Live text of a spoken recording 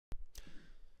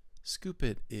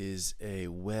ScoopIt is a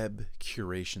web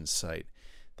curation site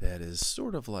that is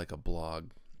sort of like a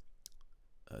blog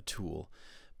tool,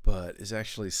 but is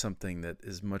actually something that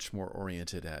is much more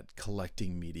oriented at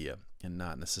collecting media and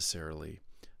not necessarily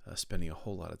spending a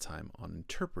whole lot of time on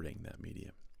interpreting that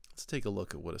media. Let's take a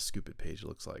look at what a ScoopIt page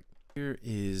looks like. Here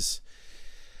is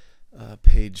a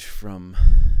page from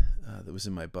that was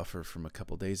in my buffer from a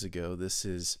couple days ago. This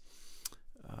is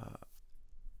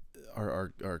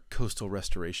our coastal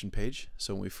restoration page.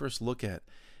 So when we first look at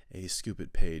a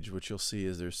ScoopIt page, what you'll see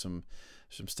is there's some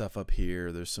stuff up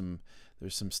here. There's some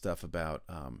stuff about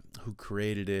who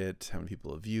created it, how many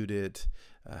people have viewed it,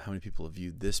 how many people have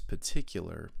viewed this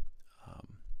particular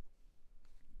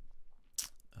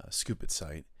ScoopIt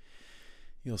site.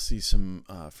 You'll see some,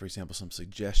 for example, some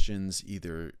suggestions,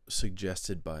 either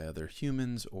suggested by other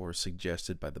humans or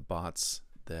suggested by the bots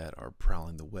that are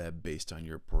prowling the web based on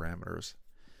your parameters.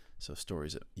 So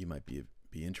stories that you might be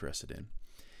interested in.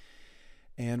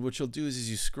 And what you'll do is, as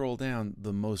you scroll down,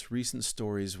 the most recent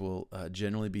stories will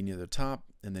generally be near the top,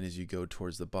 and then as you go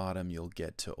towards the bottom, you'll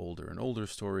get to older and older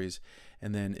stories.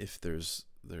 And then if there's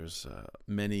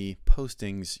many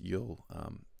postings, you'll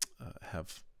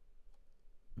have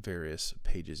various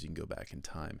pages you can go back in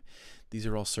time. These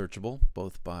are all searchable,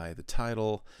 both by the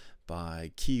title,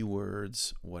 by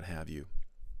keywords, what have you.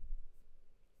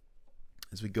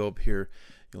 As we go up here,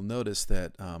 you'll notice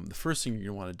that the first thing you're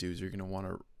going to want to do is you're going to want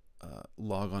to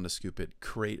log on to ScoopIt,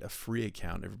 create a free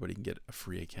account. Everybody can get a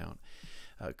free account.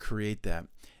 Create that,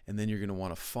 and then you're going to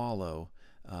want to follow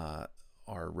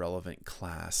our relevant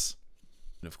class,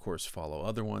 and of course follow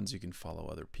other ones. You can follow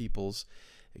other people's,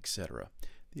 etc.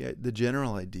 The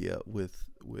general idea with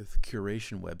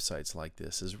curation websites like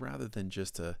this is, rather than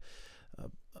just a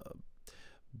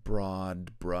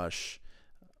broad brush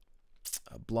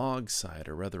blog site,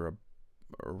 or rather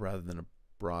than a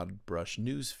broad brush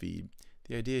news feed,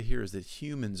 the idea here is that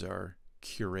humans are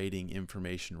curating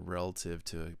information relative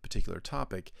to a particular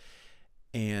topic,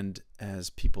 and as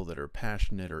people that are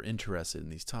passionate or interested in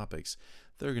these topics,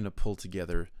 they're going to pull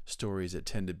together stories that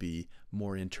tend to be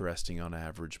more interesting on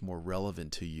average, more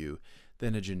relevant to you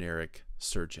than a generic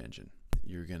search engine.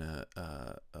 You're going to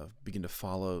begin to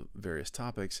follow various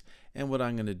topics, and what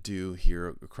I'm going to do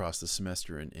here across the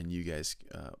semester, and you guys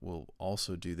will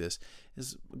also do this,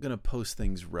 is we're going to post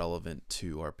things relevant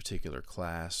to our particular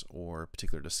class or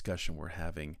particular discussion we're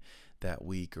having that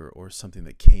week, or something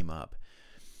that came up.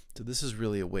 So this is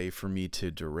really a way for me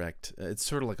to direct. It's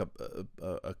sort of like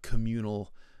a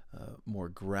communal, more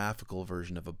graphical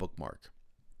version of a bookmark.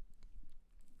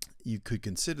 You could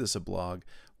consider this a blog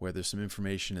where there's some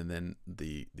information, and then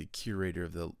the curator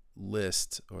of the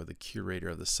list or the curator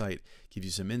of the site gives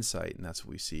you some insight, and that's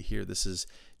what we see here. This is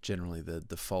generally the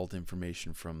default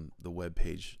information from the web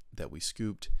page that we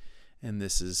scooped, and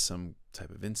this is some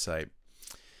type of insight.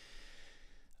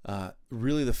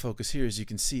 Really the focus here, as you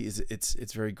can see, is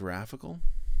it's very graphical,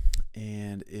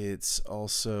 and it's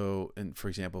also, and for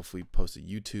example, if we post a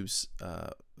YouTube's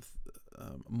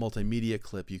multimedia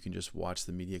clip, you can just watch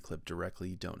the media clip directly.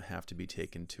 You don't have to be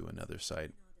taken to another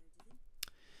site.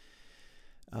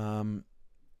 But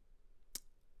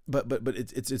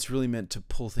it's really meant to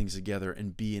pull things together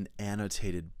and be an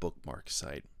annotated bookmark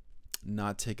site,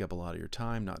 not take up a lot of your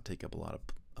time, not take up a lot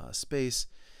of space,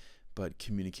 but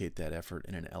communicate that effort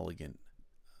in an elegant,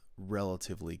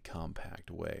 relatively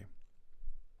compact way.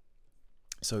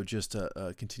 So just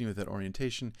to continue with that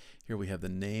orientation, here we have the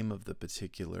name of the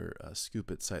particular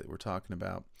ScoopIt site that we're talking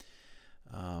about.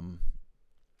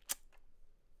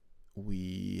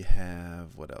 We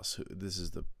have, what else? This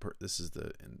is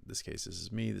in this case, this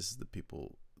is me. This is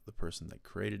the person that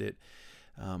created it.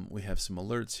 We have some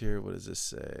alerts here. What does this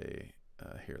say?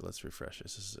 Here, let's refresh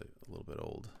this. This is a little bit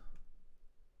old.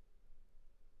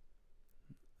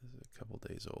 This is a couple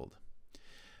days old.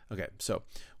 Okay, so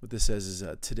what this says is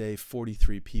today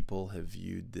 43 people have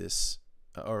viewed this,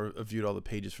 or viewed all the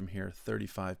pages from here.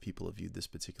 35 people have viewed this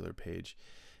particular page,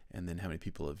 and then how many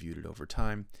people have viewed it over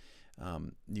time.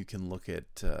 You can look at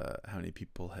how many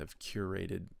people have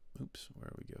curated. Oops, where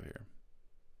do we go here?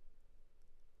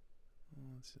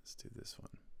 Let's just do this one.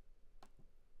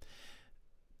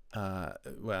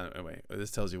 Well, anyway,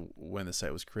 this tells you when the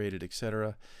site was created,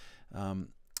 etc.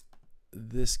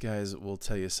 This guys will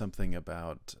tell you something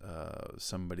about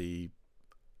somebody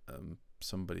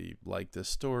liked this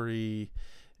story,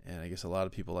 and I guess a lot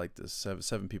of people like this.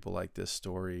 Seven people like this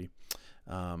story.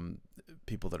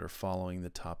 People that are following the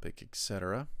topic,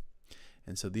 etc.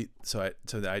 And so that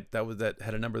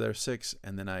had a number there, 6,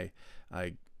 and then I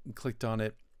clicked on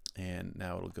it, and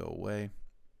now it'll go away.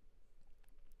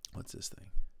 What's this thing?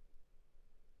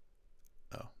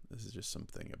 Oh, This is just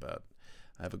something about,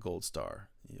 I have a gold star.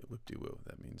 Yeah, whoop-de-woo.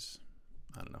 That means,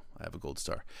 I don't know, I have a gold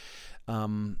star.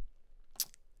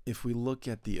 If we look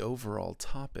at the overall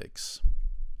topics,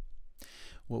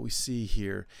 what we see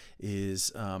here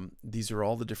is these are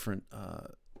all the different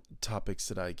topics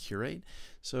that I curate.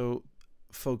 So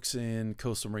folks in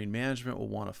coastal marine management will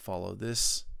want to follow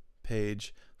this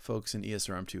page. Folks in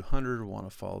ESRM 200 will want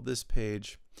to follow this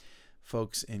page.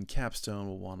 Folks in capstone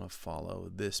will want to follow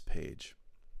this page.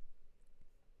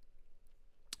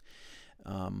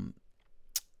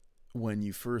 When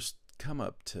you first come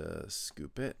up to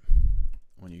ScoopIt,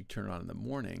 when you turn it on in the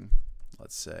morning,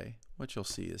 let's say, what you'll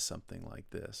see is something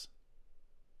like this.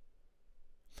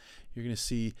 You're going to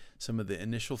see some of the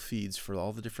initial feeds for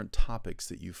all the different topics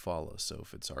that you follow. So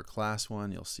if it's our class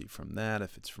one, you'll see from that.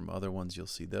 If it's from other ones, you'll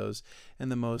see those.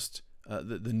 And the most,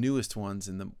 the newest ones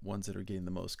and the ones that are getting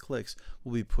the most clicks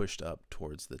will be pushed up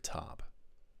towards the top.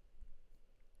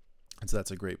 And so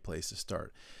that's a great place to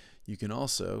start. You can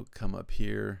also come up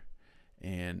here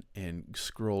and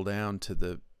scroll down to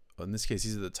the, in this case,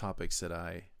 these are the topics that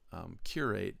I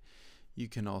curate. You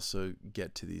can also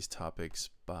get to these topics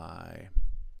by,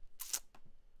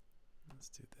 let's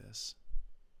do this.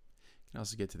 You can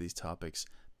also get to these topics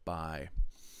by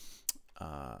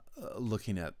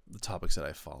looking at the topics that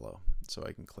I follow. So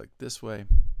I can click this way,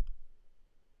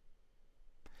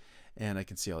 and I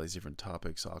can see all these different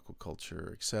topics,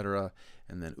 aquaculture, etc.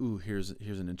 And then, ooh, here's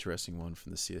an interesting one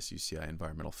from the CSUCI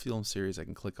Environmental Film Series. I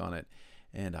can click on it,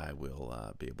 and I will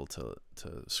be able to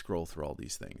scroll through all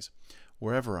these things.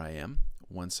 Wherever I am,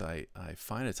 once I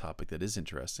find a topic that is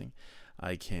interesting,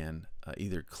 I can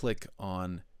either click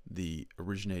on the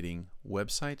originating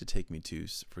website to take me to,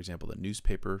 for example, the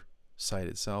newspaper site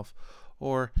itself,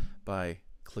 or by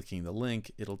clicking the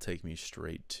link, it'll take me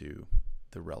straight to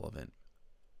the relevant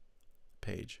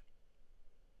page.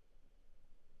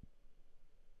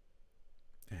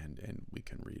 And we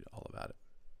can read all about it.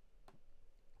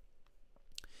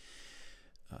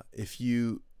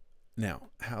 Now,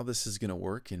 how this is going to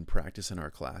work in practice in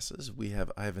our classes, I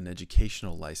have an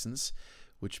educational license,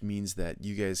 which means that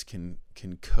you guys can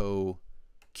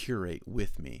co-curate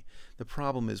with me. The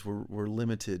problem is we're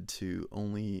limited to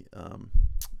only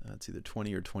it's either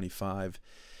 20 or 25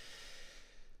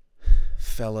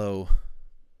 fellow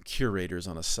curators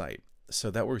on a site.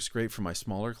 So that works great for my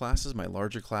smaller classes. My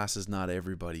larger classes, not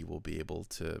everybody will be able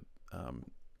to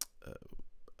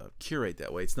curate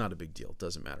that way. It's not a big deal. It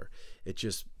doesn't matter. It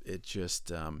just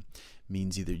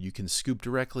means either you can scoop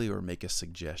directly or make a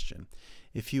suggestion.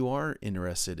 If you are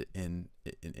interested in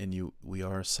we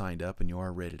are signed up and you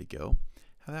are ready to go,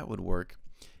 how that would work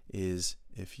is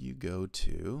if you go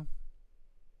to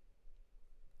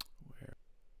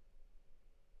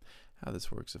how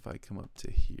this works, if I come up to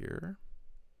here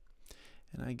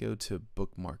and I go to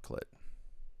Bookmarklet.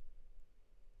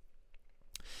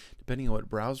 Depending on what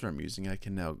browser I'm using, I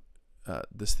can now,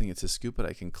 this thing, it's a ScoopIt,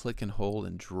 I can click and hold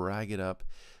and drag it up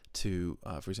to,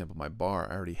 for example, my bar.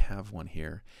 I already have one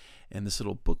here. And this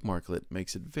little Bookmarklet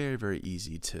makes it very, very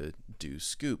easy to do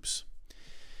scoops.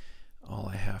 All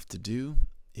I have to do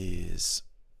is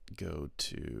go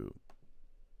to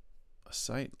a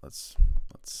site. Let's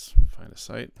find a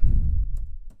site.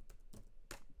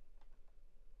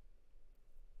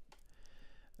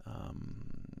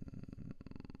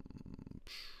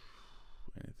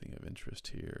 Anything of interest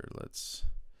here? Let's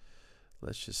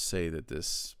just say that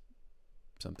this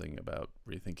something about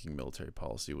rethinking military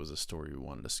policy was a story we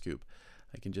wanted to scoop.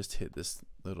 I can just hit this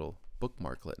little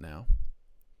Bookmarklet now,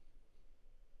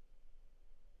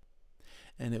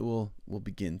 and it will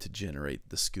begin to generate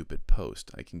the ScoopIt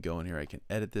post. I can go in here, I can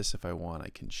edit this if I want, I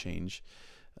can change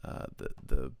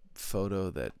the photo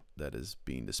that is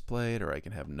being displayed, or I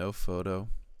can have no photo.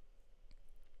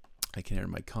 I can enter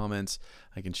my comments,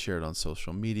 I can share it on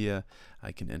social media,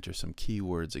 I can enter some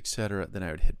keywords, etc. Then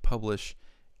I would hit publish,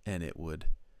 and it would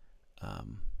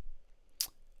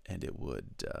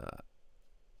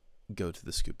go to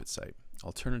the ScoopIt site.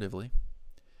 Alternatively,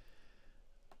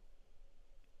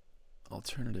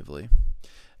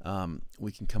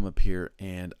 we can come up here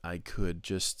and I could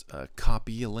just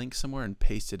copy a link somewhere and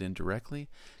paste it in directly.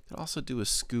 I could also do a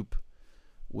scoop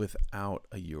without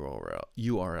a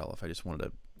URL if I just wanted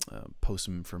to post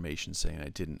some information saying I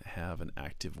didn't have an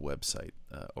active website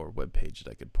or web page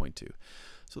that I could point to.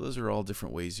 So those are all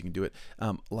different ways you can do it.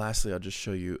 Lastly, I'll just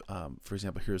show you, for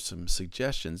example, here's some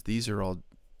suggestions. These are all,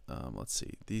 let's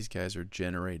see, these guys are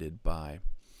generated by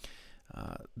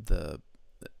the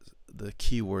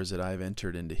keywords that I've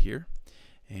entered into here.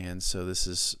 And so this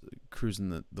is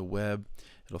cruising the web.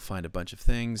 It'll find a bunch of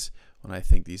things. When I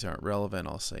think these aren't relevant,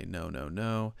 I'll say no, no,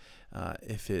 no.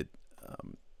 If it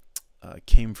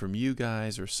came from you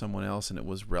guys or someone else and it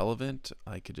was relevant,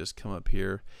 I could just come up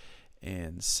here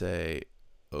and say,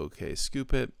 okay,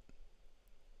 ScoopIt,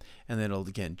 and then it'll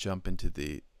again jump into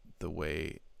the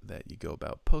way that you go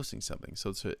about posting something.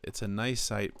 So it's a nice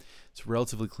site. It's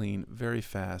relatively clean, very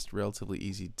fast, relatively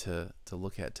easy to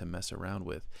look at, to mess around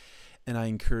with, and I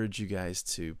encourage you guys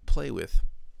to play with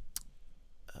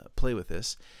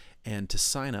this and to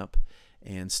sign up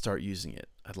and start using it.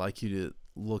 I'd like you to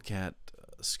look at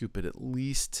ScoopIt at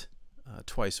least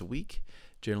twice a week,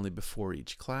 generally before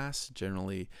each class,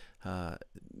 generally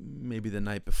maybe the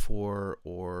night before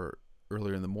or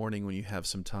earlier in the morning when you have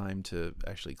some time to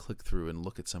actually click through and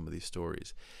look at some of these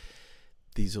stories.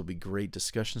 These will be great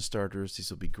discussion starters. These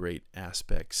will be great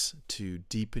aspects to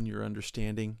deepen your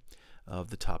understanding of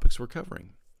the topics we're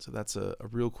covering. So that's a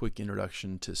real quick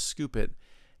introduction to ScoopIt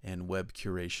and web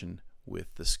curation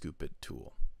with the ScoopIt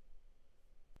tool.